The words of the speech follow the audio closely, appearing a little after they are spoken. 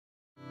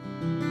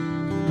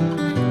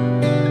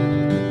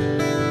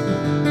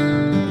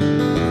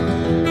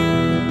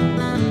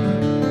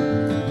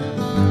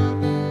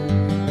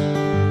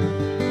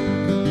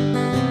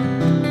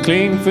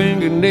clean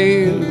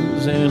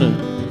fingernails and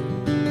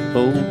an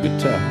old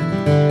guitar,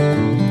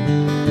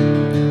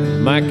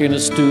 mic and a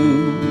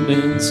stool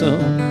in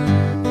some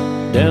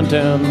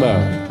downtown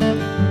bar.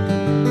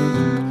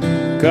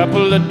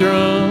 Couple of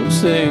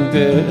drums think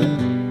that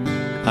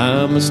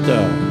I'm a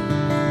star.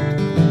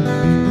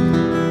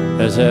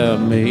 That's how I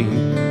made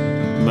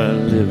my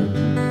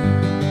living.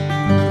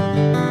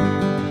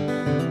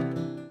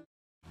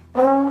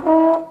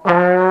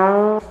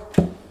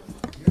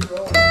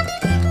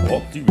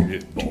 Walk through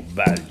this ball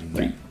body,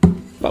 man.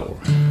 Oh.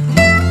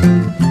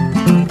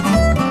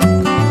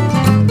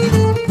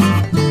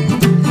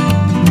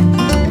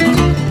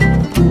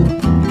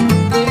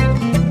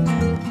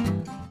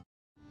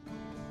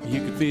 You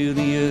could feel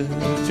the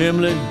earth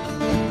trembling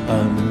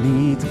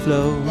underneath the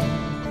floor,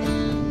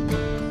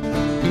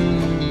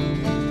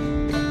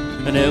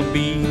 and there'll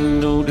be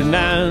no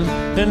denying,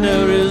 and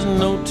there is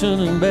no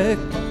turning back.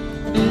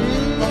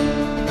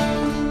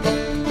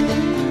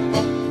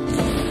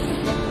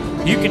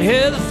 You can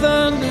hear the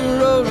thunder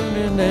rolling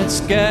and that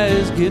sky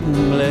is getting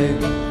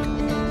black,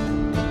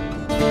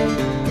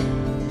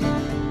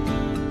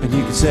 and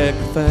you can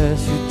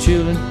sacrifice your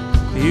children,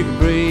 you can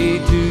pray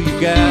to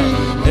your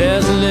God.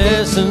 There's a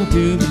lesson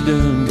to be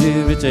done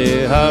if it's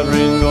a hard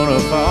rain gonna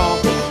fall,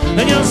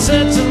 and you're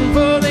searching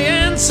for the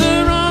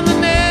answer on the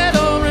net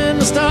or in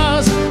the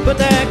stars, but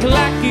that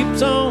clock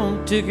keeps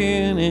on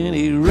ticking and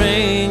it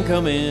rain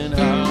coming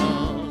hard.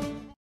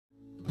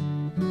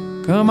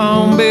 Come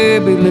on,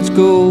 baby, let's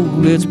go,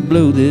 let's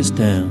blow this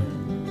town.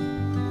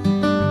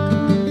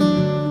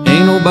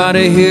 Ain't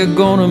nobody here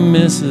gonna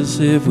miss us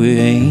if we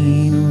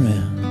ain't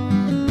around.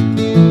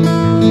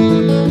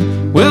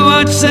 We'll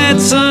watch that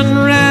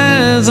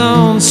sunrise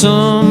on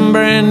some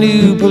brand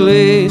new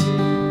place.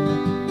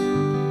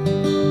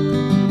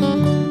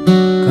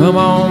 Come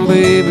on,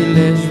 baby,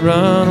 let's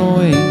run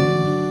away.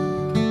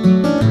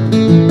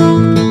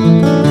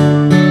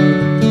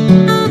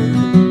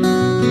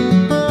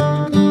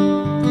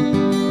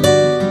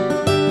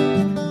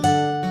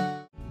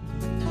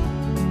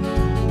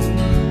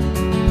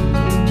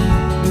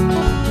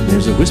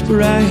 There's a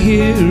whisper I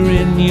hear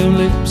in your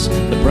lips,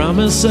 the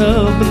promise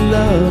of a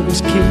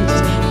lover's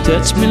kiss.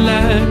 Touch me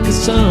like a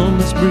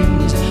summer's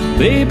breeze.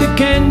 Baby,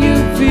 can you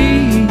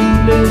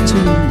feel it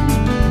too?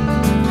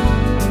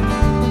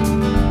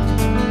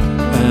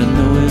 I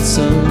know it's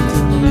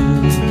something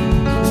new.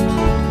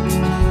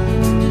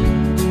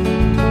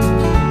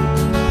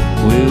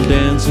 We'll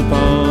dance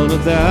upon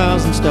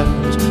 1,000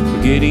 stars,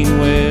 forgetting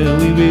where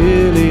we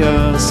really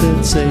are,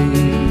 set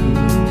sail.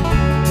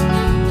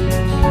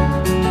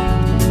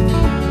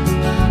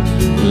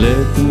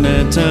 Let the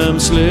night time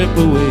slip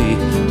away.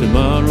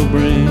 Tomorrow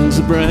brings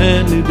a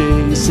brand new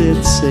day.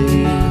 Set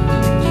sail.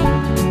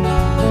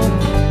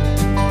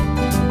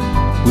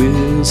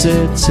 We'll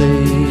set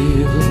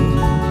sail.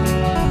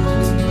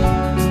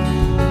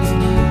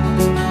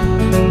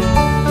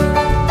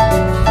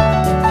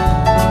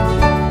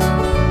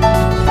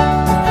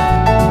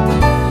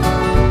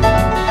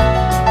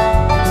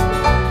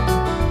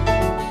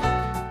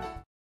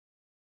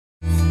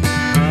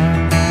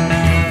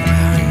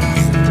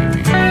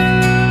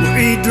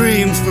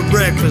 For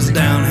breakfast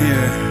down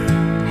here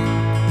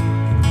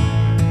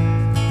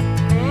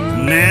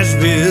in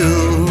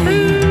Nashville.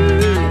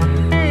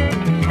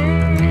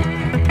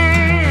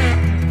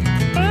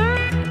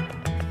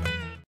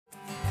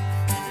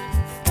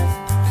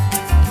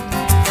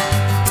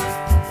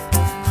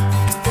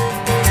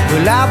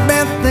 Well, I've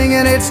been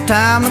thinking it's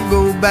time to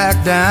go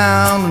back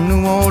down to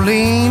New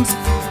Orleans.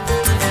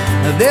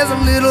 Now, there's a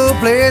little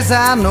place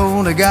I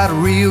know that got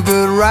real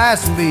good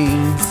rice and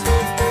beans.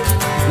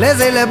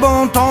 Laissez les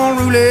bon temps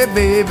rouler,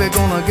 baby,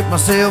 gonna get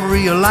myself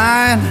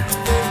realigned.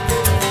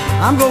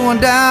 I'm going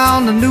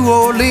down to New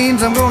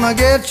Orleans, I'm gonna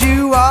get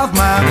you off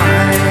my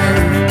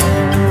mind.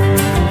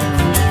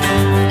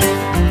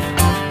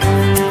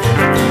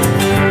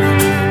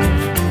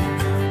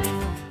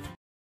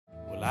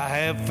 Well, I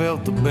have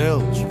felt the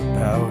belch of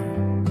power,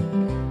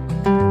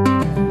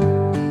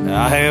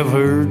 I have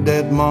heard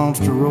that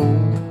monster roar.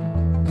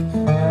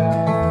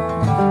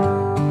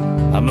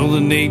 I know the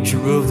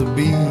nature of the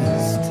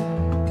beast,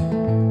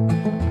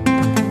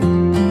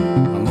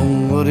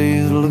 what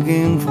he's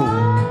looking for.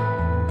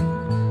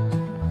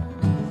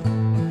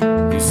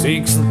 He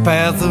seeks the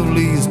path of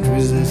least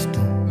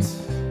resistance,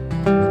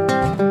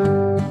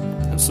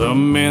 and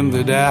some men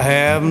that I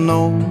have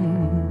known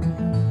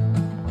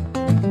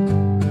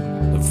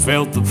have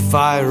felt the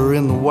fire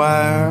in the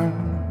wire,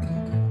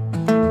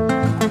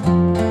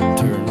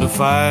 turned the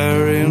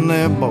fire in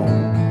their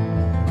bone.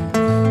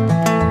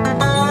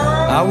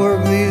 I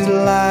work these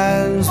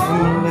lines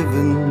for a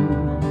living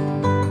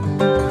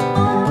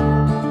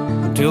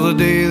till the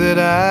day that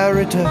I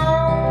retire.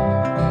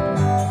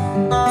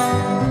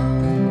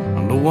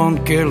 And the one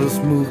careless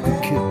move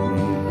could kill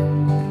me.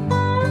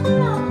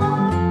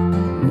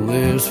 Well,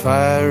 there's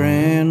fire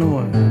in the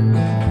wire.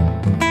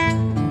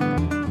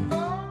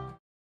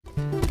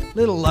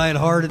 Little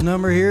light-hearted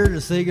number here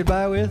to say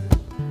goodbye with.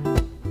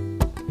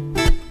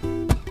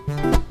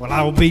 Well,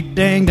 I'll be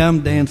danged,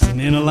 I'm dancing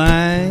in a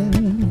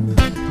line.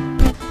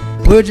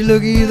 Would you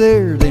looky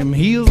there, them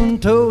heels and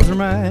toes are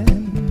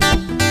mine.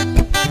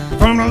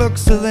 From the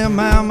looks of them,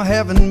 I'm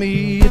having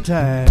me a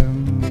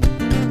time.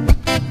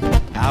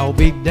 I'll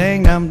be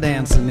danged, I'm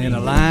dancing in a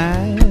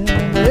line.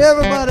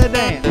 Everybody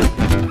dance.